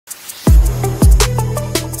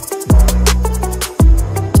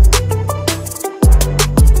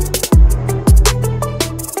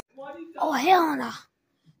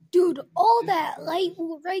Dude, all that light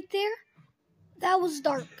right there, that was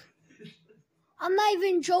dark. I'm not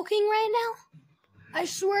even joking right now. I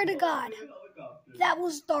swear to God, that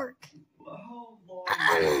was dark.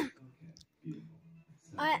 I'm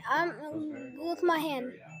look at my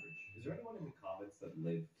hand. Is there anyone in the comments that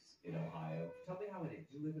lives in Ohio? Tell me how it is.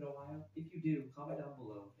 You live in Ohio? If you do, comment down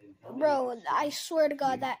below and tell me. Bro, I swear to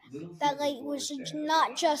God that light was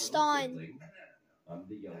not just on. I'm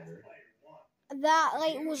the younger. That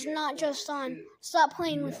light was not just on. Stop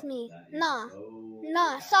playing with me. Nah,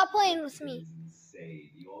 stop playing with me.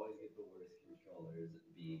 You always get the worst controllers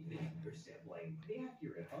being the younger sibling. Pretty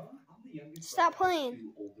accurate, huh? I'm the youngest. Stop playing.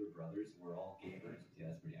 Two older brothers who are all gamers. Yeah,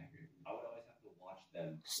 that's pretty accurate. I would always have to watch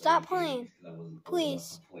them. Stop playing.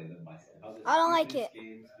 Please. I don't like it.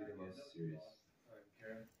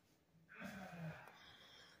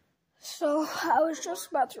 So, I was just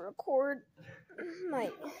about to record my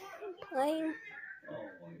playing. Oh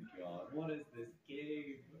my God, what is this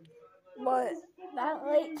game? But that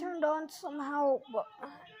light turned on somehow.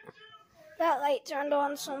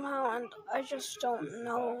 And I just don't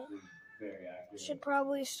know. I should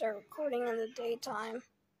probably start recording in the daytime.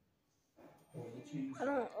 I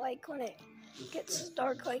don't like when it gets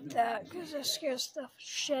dark like that because it scares the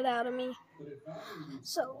shit out of me.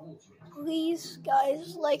 So, please,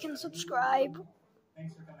 guys, like and subscribe.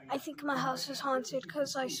 I think my house is haunted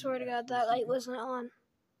because I swear to God that light wasn't on.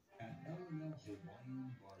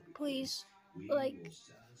 Please, like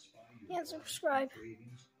and subscribe.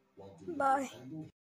 Bye.